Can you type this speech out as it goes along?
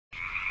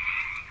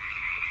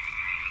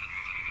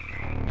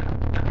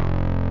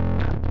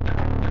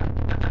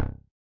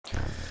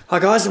Hi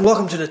guys, and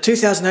welcome to the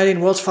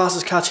 2018 World's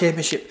Fastest Car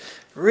Championship.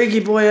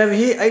 Eegy boy over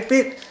here,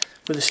 8-bit,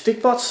 with the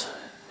stick bots,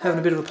 having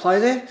a bit of a play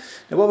there.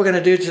 Now what we're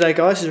going to do today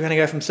guys is we're going to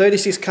go from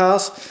 36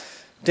 cars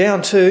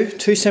down to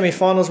 2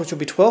 semi-finals, which will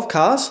be 12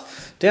 cars,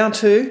 down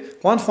to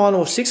 1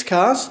 final of 6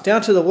 cars,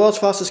 down to the World's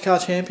Fastest Car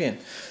Champion.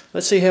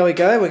 Let's see how we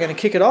go. We're going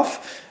to kick it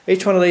off.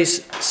 Each one of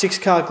these 6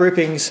 car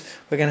groupings,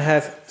 we're going to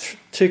have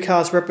 2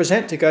 cars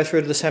represent to go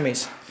through to the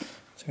semis.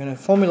 So we're going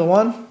to Formula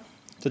 1,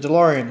 the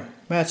DeLorean,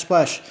 Mad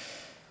Splash,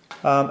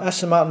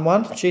 Aston Martin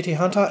 1, GT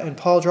Hunter and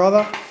Pile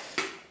Driver.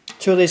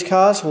 2 of these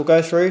cars will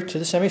go through to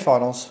the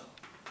semi-finals.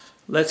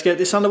 Let's get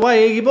this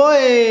underway, Eegy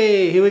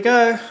boy! Here we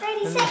go.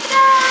 Ready, set, go!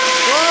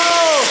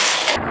 Whoa!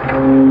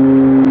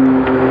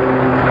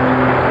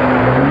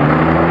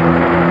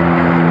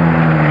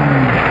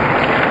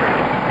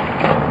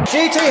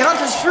 GT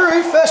Hunter's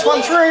through, first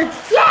one through.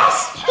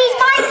 Yes! He's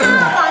my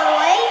car, by the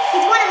way.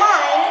 He's one of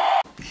mine.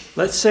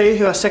 Let's see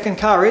who our second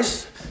car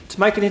is to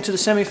make it into the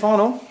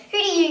semi-final. Who do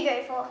you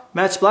go for?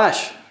 Mad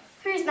Splash.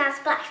 Who's Mad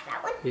Splash?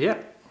 That one? Yeah.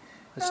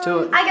 Let's do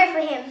it. I go for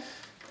him.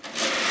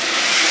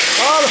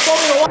 Oh, the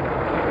Formula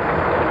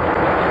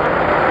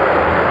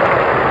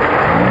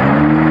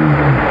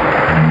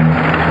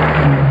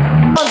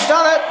 1. One's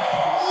done it.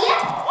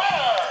 Yep.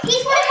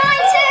 He's one of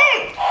mine too.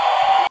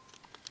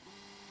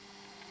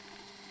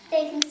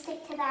 They can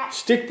stick to that.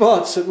 Stick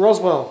bots at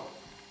Roswell.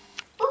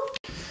 Oop.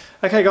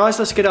 Okay guys,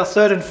 let's get our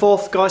 3rd and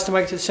 4th guys to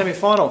make it to the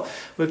semi-final.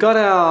 We've got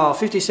our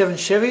 57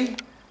 Chevy,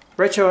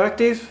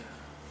 retroactive.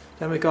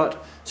 Then we've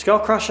got Skull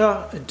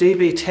Crusher, a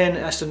DB10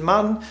 Aston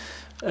Martin,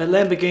 a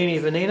Lamborghini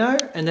Veneno,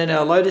 and then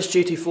our Lotus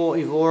GT4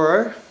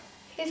 Evoro.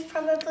 Who's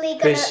probably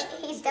gonna,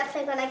 he's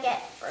definitely gonna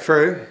get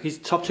Through. His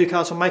top 2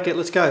 cars will make it.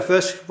 Let's go.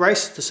 First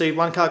race to see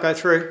 1 car go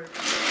through.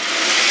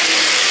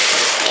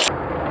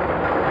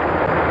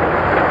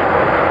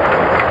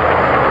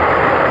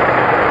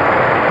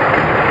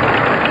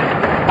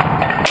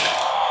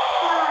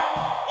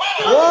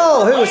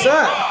 Whoa, who was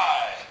that?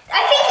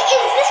 I think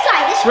it's this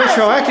guy. This It's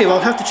retroactive. I'll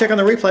have to check on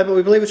the replay, but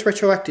we believe it's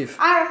retroactive.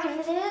 I reckon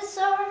it is,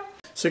 so...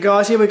 So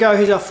guys, here we go.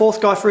 Here's our 4th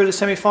guy through to the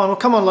semi-final.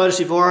 Come on, Lotus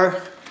Evoro.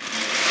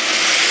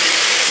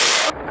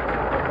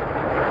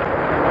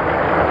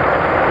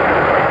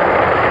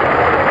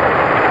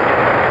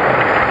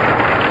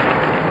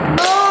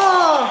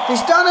 Oh,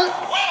 he's done it.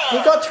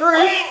 He got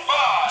through.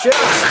 Just.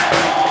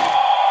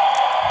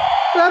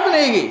 What happened,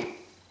 Eegy?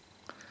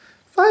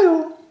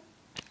 Fail.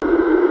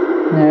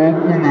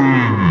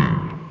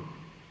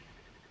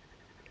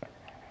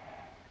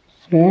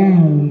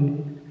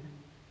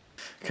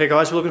 Okay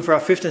guys, we're looking for our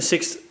 5th and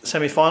 6th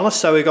semi-finalists.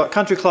 So we've got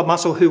Country Club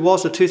Muscle, who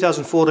was the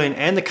 2014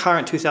 and the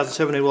current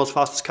 2017 World's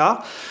Fastest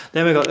Car.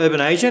 Then we've got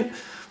Urban Agent,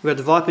 we've got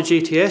the Viper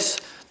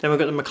GTS, then we've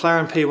got the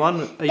McLaren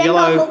P1,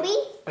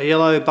 a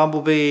yellow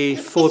Bumblebee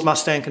Ford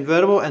Mustang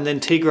convertible, and then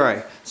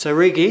Tigray. So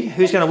Eegy,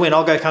 who's going to win?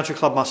 I'll go Country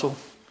Club Muscle.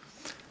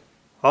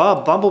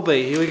 Oh,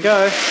 Bumblebee, here we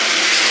go.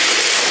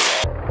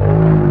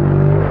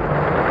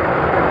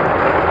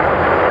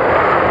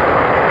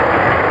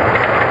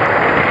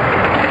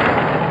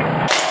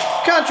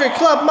 Country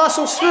Club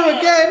Muscle's through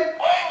again.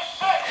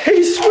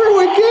 He's through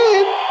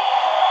again.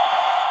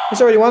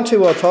 He's already won 2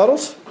 world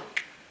titles.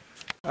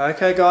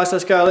 Okay guys,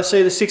 let's go. Let's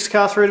see the 6th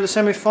car through to the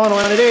semi-final,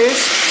 and it is...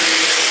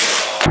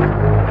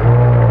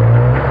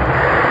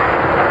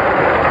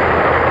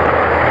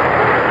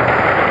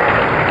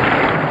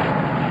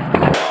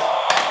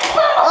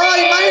 Oh,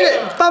 he made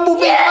it!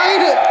 Bumblebee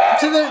made it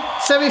to the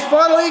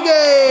semi-final.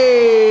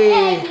 Eegy!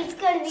 Yeah, he's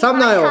gonna be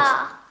Thumbnails. my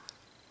car.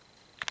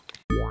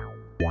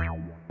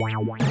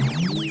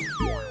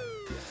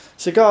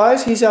 So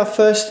guys, here's our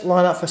first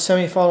lineup for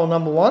semi-final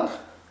number 1.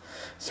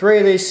 3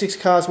 of these 6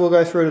 cars will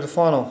go through to the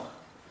final.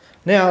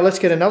 Now let's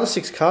get another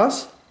 6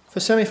 cars for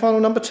semi-final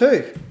number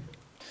 2.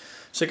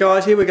 So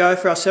guys, here we go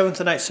for our 7th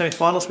and 8th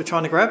semi-finals we're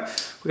trying to grab.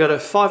 We've got a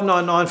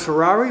 599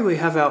 Ferrari, we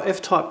have our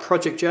F-Type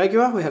Project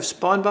Jaguar, we have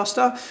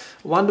Spinebuster,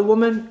 Wonder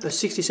Woman, the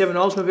 67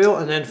 Oldsmobile,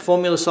 and then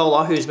Formula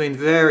Solar, who's been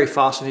very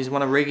fast and he's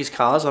one of Eegy's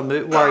cars. I'm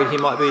worried he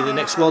might be the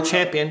next world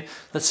champion.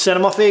 Let's set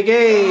him off,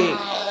 Eegy!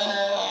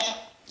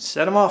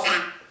 Set him off.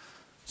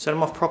 Set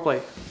them off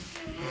properly.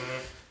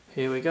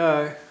 Here we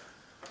go.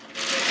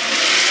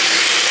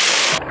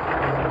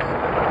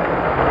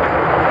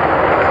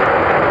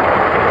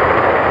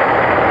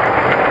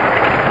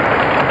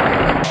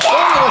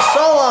 Formula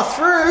Solar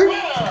through.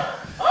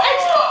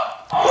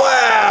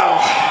 Wow.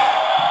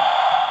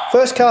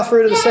 First car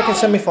through to the 2nd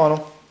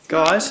semi-final.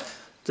 Guys,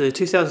 the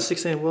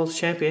 2016 World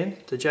Champion,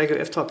 the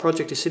Jaguar F-Type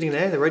Project is sitting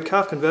there, the red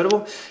car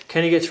convertible.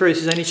 Can he get through? If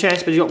there's any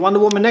chance, but he's got Wonder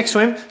Woman next to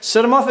him.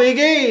 Set him off,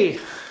 Eegy.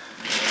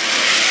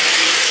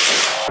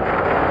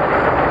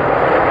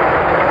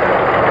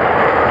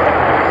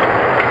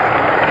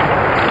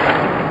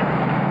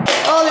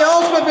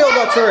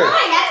 Through.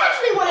 That's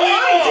actually one of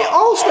mine. The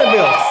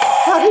Oldsmobile.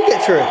 How did he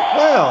get through?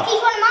 Wow.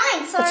 He's one of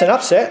mine. So that's an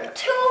upset.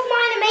 2 of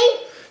mine are made.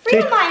 3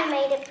 of mine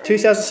made it through.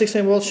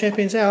 2016 World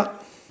Champions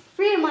out.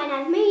 3 of mine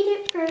have made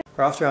it through.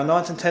 We're after our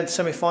 9th and 10th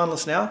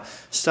semi-finalists now,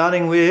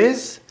 starting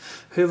with,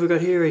 who have we got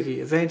here, Eegy?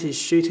 Advantage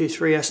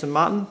GT3 Aston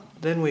Martin.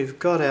 Then we've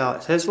got our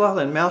Tesla,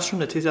 then Maelstrom,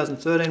 the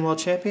 2013 World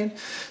Champion.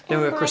 Then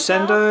we've got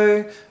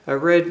Crescendo, a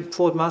red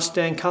Ford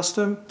Mustang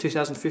Custom,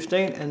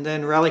 2015, and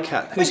then Rally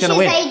Cat. Who's going to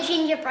win? She's a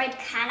gingerbread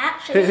cat,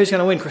 actually. Who's going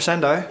to win?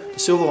 Crescendo, the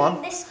silver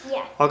one?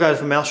 Yeah. I'll go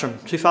for Maelstrom.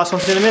 2 fast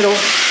ones in the middle.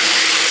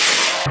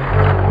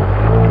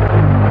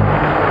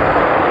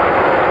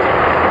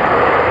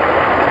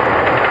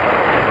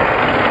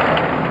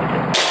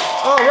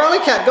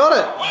 Cat got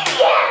it.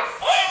 Yes.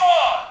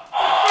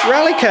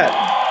 Rally Cat.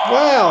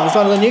 Wow, it's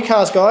one of the new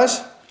cars,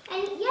 guys.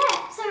 And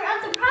yeah, so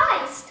I'm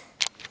surprised.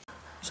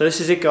 So this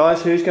is it,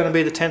 guys. Who's going to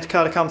be the 10th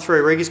car to come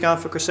through? Reegy's going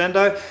for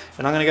Crescendo,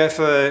 and I'm going to go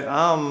for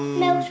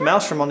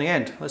Maelstrom on the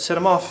end. Let's set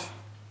them off.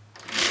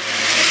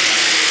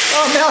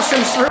 Oh,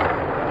 Maelstrom's through.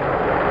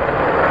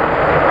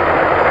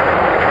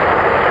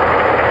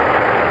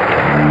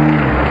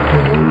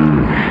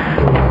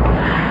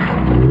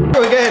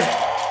 Through again.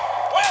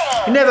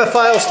 He never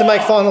fails to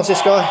make finals,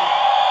 this guy.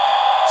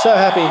 So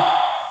happy.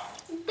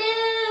 Boo!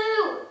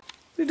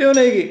 What are you doing,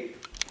 Eegy?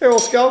 They're all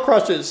skull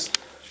crushers.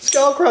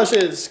 Skull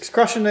crushers,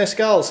 crushing their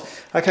skulls.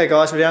 Okay,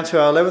 guys, we're down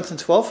to our 11th and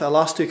 12th, our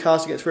last 2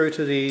 cars to get through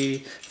to the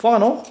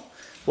final.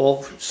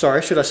 Well,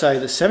 sorry, should I say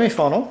the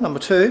semi-final,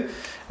 number 2.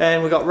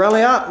 And we've got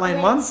Rally Art,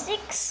 lane 1.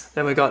 6.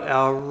 Then we've got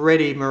our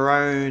Reddy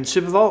Maroon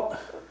Supervolt.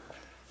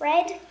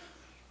 Red.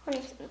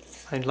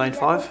 On lane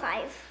 5.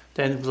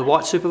 Then the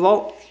white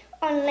Supervolt.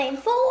 On lane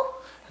 4.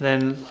 And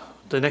then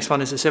the next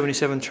one is the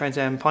 77 Trans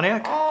Am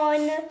Pontiac.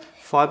 On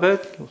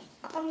Firebird,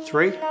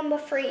 3. Number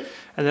 3.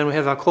 And then we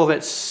have our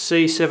Corvette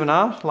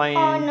C7R,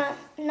 lane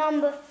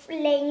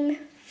lane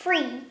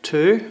 3.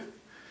 2.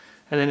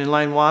 And then in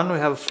lane 1 we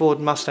have a Ford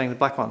Mustang, the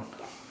black one.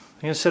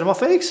 You going to set them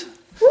off, Eggs?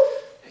 Woo.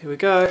 Here we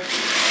go.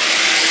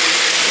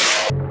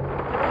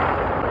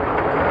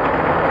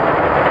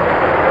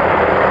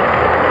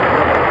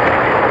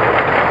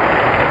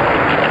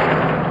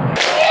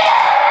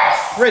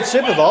 Yes! Red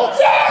Supervolt?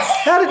 Yes!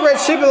 How did Red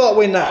Supervolt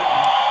win that?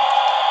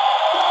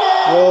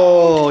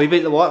 Whoa, he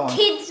beat the white one.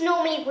 Kids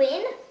normally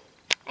win.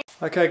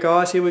 Okay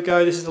guys, here we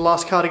go. This is the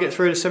last car to get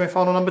through to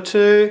semi-final number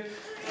 2.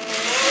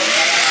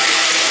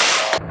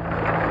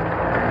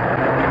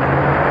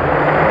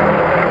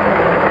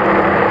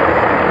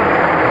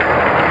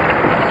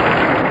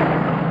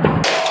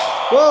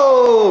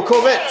 Whoa,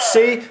 Corvette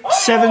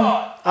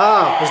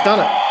C7R has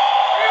done it.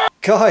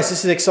 Guys,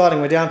 this is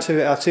exciting. We're down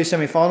to our 2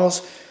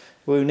 semi-finals.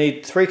 We'll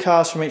need 3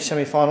 cars from each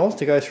semi-final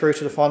to go through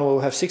to the final.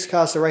 We'll have 6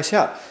 cars to race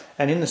out.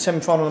 And in the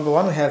semi-final number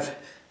 1 we have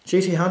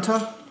GT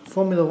Hunter,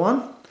 Formula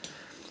 1.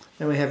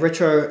 Then we have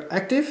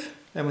Retroactive.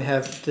 And we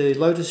have the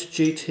Lotus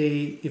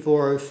GT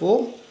Evoro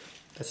 4.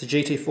 That's a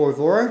GT4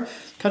 Evoro.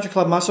 Country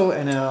Club Muscle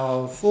and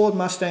our Ford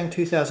Mustang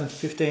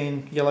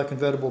 2015 yellow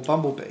convertible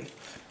Bumblebee.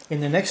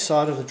 In the next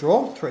side of the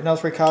draw, another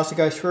 3 cars to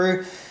go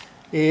through,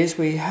 is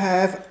we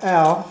have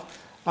our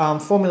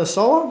Formula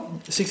Solar,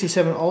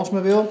 67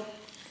 Oldsmobile,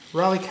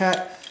 Rally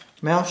Cat,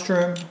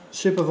 Maelstrom,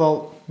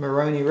 Supervolt,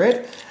 Maroni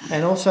Red,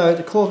 and also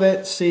the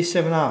Corvette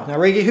C7R. Now,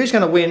 Eegy, who's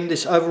going to win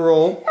this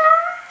overall?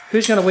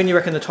 Who's going to win, you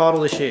reckon, the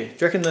title this year? Do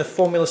you reckon the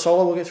Formula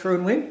Solar will get through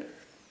and win?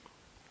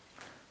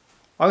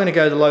 I'm going to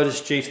go the Lotus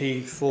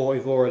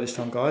GT4 Evoro this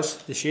time, guys,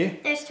 this year.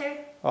 There's 2.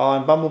 Oh,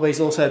 and Bumblebee's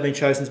also been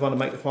chosen as one to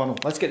make the final.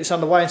 Let's get this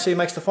underway and see who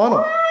makes the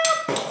final.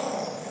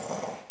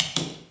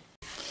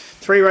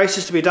 3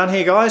 races to be done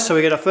here, guys. So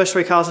we get our first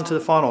 3 cars into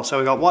the final. So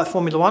we've got white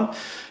Formula 1,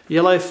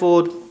 yellow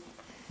Ford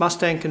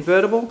Mustang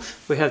convertible.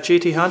 We have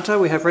GT Hunter,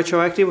 we have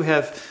Retroactive, we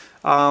have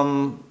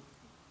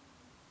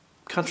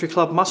Country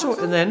Club Muscle,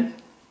 and then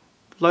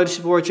Lotus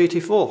Evoro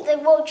GT4. The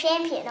world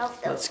champion of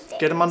those Let's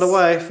get them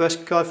underway.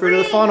 First guy through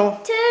to the final.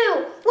 3, 2,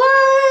 1.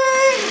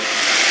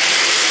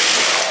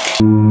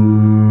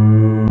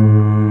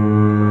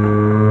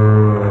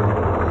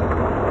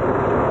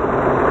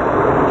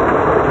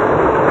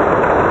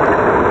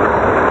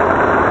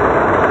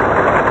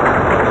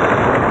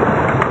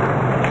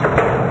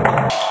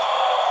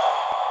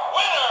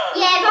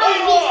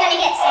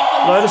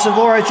 Lotus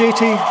Evoro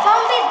GT.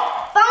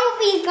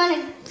 Bumblebee's gonna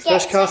get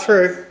First car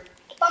through.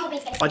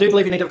 Bumblebee's gonna I do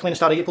believe you need to have a clean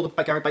starter. You pull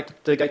the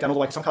gate down all the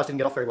way because some cars didn't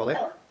get off very well there.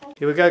 Oh.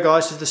 Here we go,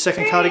 guys. This is the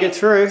second car to get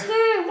through. 2,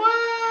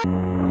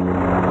 1.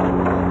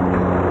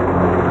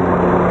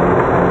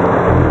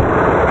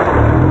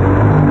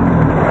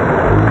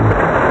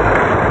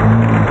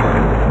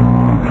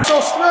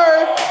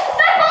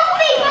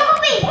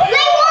 Bumblebee!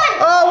 Lane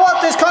 1! Oh,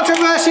 what? There's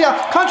controversy!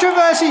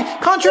 Controversy!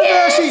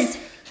 Controversy! Yes!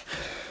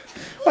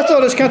 I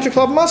thought it was Country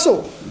Club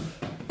Muscle.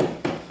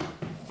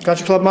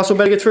 Country Club Muscle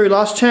better get through.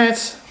 Last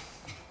chance.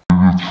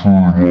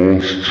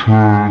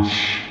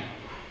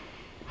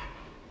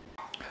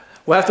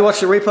 We'll have to watch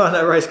the replay on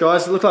that race,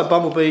 guys. It looked like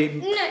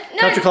Bumblebee,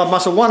 Country Club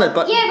Muscle won it,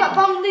 but yeah, but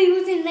Bumblebee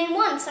was in lane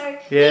 1, so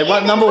yeah,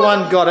 number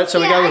 1 got it. So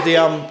we go with the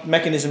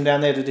mechanism down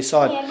there to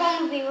decide. Yeah,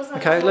 Bumblebee was on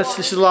Okay, this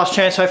is the last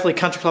chance. Hopefully,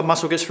 Country Club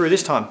Muscle gets through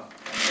this time.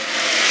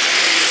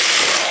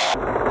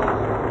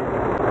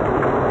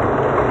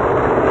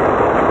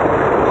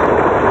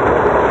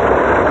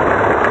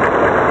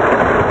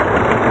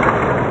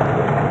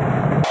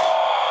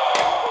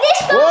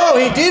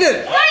 he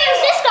didn't. No, it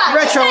was this guy.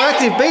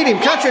 Retroactive beat him.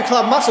 Country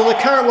Club Muscle, the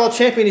current world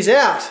champion, is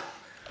out.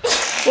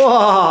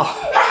 Wow.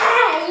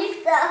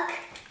 You suck.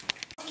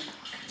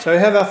 So we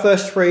have our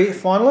first 3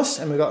 finalists,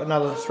 and we've got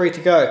another 3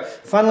 to go.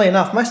 Funnily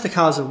enough, most of the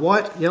cars are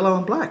white, yellow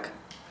and black.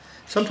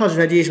 Sometimes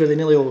we've had years where they're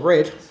nearly all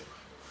red.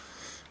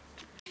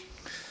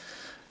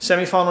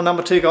 Semi-final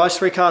number 2, guys.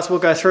 3 cars will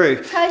go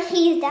through.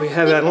 We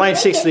have lane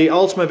 6, the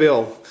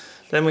Oldsmobile.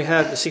 Then we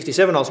have the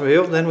 67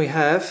 Oldsmobile. Then we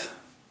have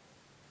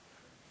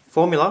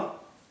Formula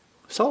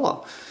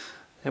Solar.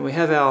 And we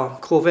have our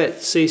Corvette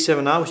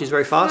C7R, which is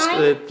very fast.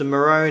 The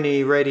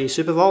Maroni Ready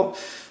Supervolt.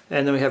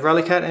 And then we have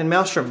Rally Cat and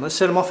Maelstrom. Let's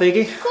set them off,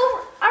 Eegy. Cool.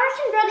 I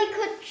reckon Rally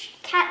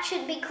Cat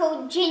should be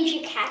called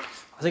Ginger Cat.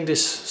 I think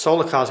this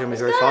solar car is going to be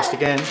very fast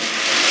again.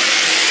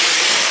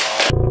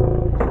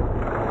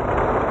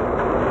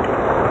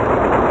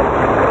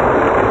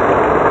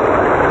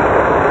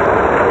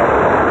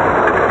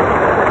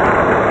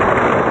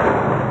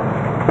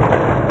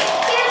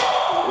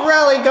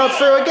 Rally got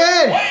through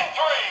again.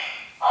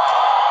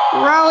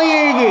 Rally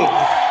Eegy.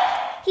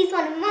 He's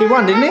won more. He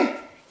won, didn't he?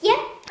 Yeah.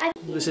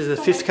 This is the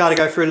 5th car to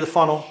go through to the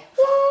final.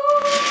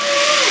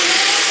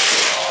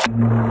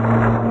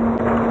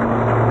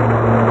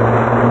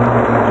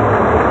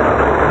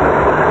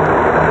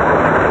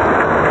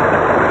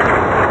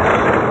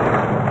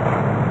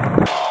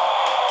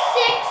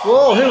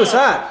 Whoa, who was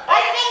that?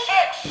 I think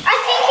it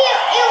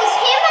was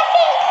him,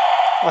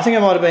 I think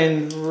it might have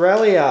been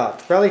Rally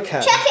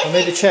Cat. I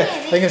need to check.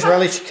 I think it's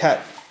Rally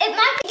Cat. It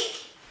might be.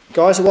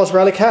 Guys, it was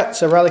Rally Cat.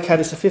 So Rally Cat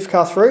is the 5th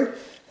car through, and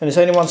there's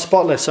only 1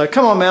 spot left. So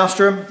come on,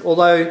 Maelstrom.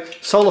 Although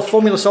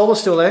Formula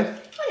Solar's still there.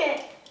 Oh no.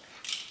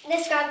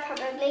 This guy's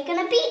probably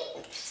gonna beat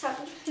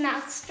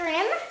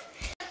Maelstrom.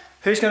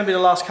 Who's going to be the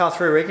last car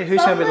through, Ricky? Who's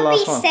going to be the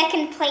last one?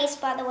 Second place,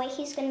 by the way.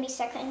 He's going to be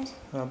second.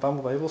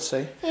 Bumblebee, we'll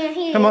see. Yeah,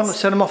 he Come on, let's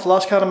set him off. The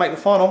last car to make the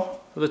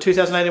final. The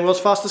 2018 World's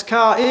Fastest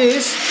Car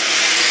is...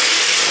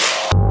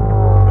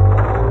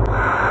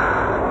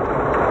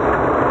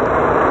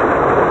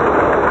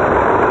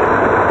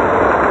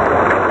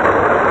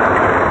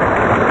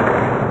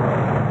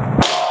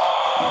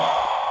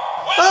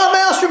 Oh,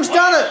 Maelstrom's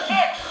done it!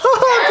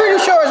 I'm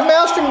pretty sure it's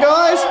Maelstrom,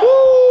 guys. Woo!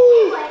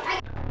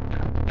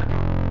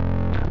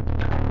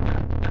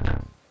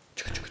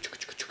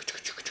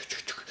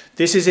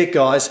 This is it,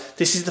 guys.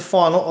 This is the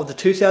final of the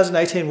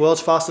 2018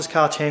 World's Fastest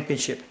Car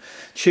Championship.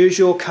 Choose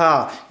your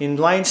car. In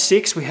lane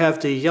 6, we have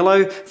the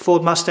yellow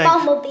Ford Mustang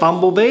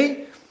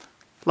Bumblebee.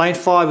 Lane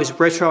 5 is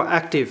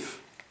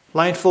Retroactive.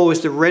 Lane 4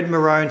 is the red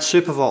Maroon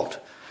Supervolt.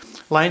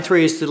 Lane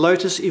 3 is the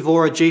Lotus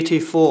Evora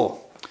GT4.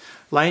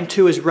 Lane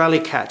 2 is Rally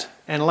Cat.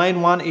 And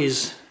lane 1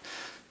 is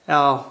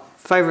our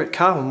favourite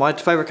car, my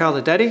favourite car,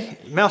 the Daddy,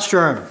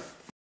 Maelstrom.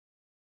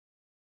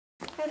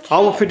 I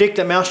will predict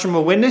that Maelstrom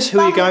will win this. Who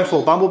are you going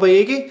for?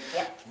 Bumblebee, Eegy?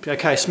 Yep.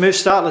 Okay, smooth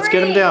start. Let's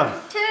get him down.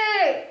 3,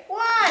 2,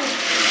 1,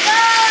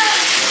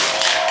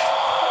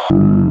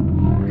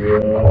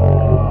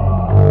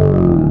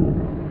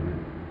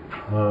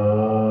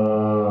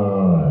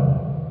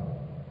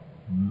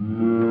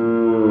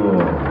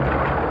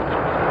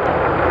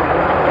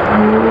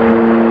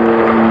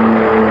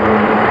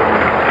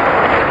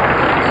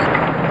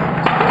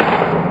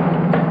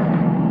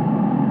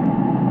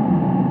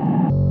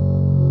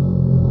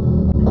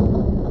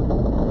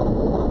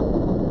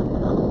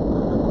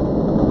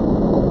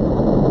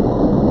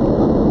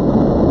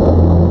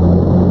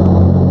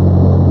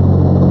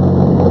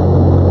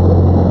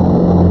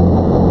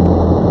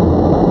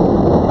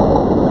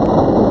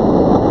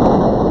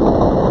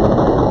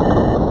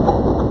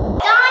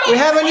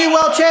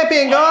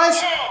 champion,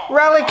 guys.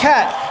 Rally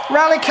Cat.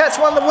 Rally Cat's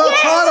won the world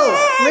title.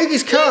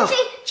 Eegy's car.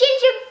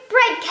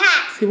 Gingerbread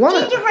Cat. He won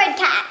it. Gingerbread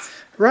Cat.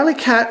 Rally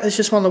Cat has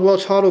just won the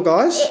world title,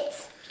 guys.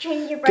 It's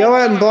gingerbread Go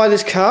out and buy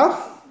this car.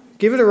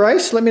 Give it a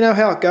race. Let me know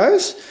how it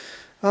goes.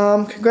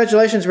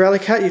 Congratulations, Rally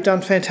Cat. You've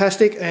done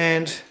fantastic.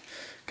 And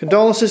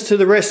condolences to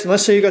the rest. And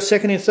let's see who got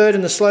second and third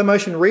in the slow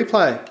motion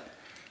replay.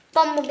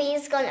 Bumblebee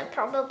is going to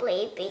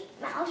probably beat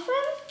Maelstrom.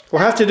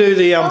 We'll have to do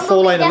the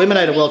 4-lane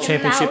Eliminator World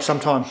Championship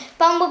sometime.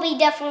 Bumblebee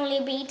definitely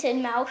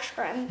beaten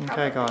Maelstrom.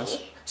 Okay, guys.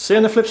 See you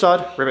on the flip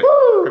side. Ribbit,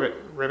 Woo! ribbit,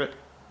 ribbit.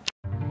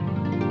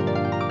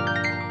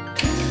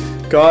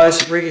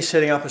 Guys, Ricky's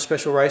setting up a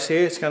special race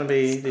here. It's going to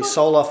be the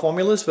Solar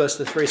Formulas versus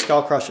the 3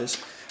 Skull Crushers.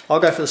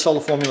 I'll go for the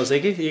Solar Formulas,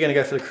 Eegy. You're going to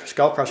go for the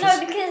Skull Crushers. No,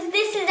 because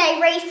this is a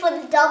race for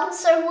the double,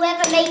 so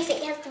whoever makes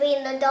it has to be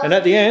in the double. And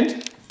at the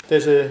end,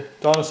 there's a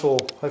dinosaur.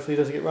 Hopefully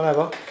he doesn't get run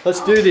over.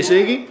 Let's do this,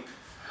 Eegy.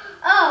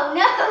 Oh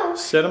no!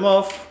 Set him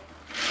off.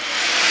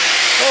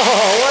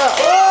 Oh wow!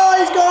 Oh,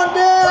 he's gone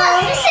down!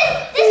 What?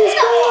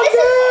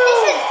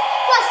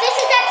 This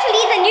is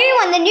actually the new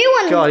one. The new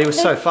one. God, he was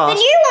so fast. The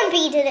new one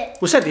beat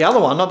it. Was that the other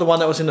one, not the one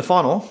that was in the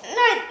final?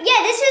 No,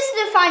 yeah, this is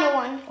the final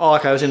one. Oh,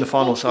 okay, it was in the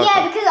final. So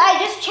yeah, because I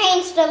just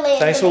changed the lid.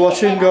 Thanks for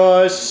watching,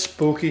 guys.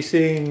 Spooky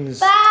things.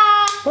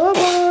 Bye. Bye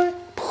bye.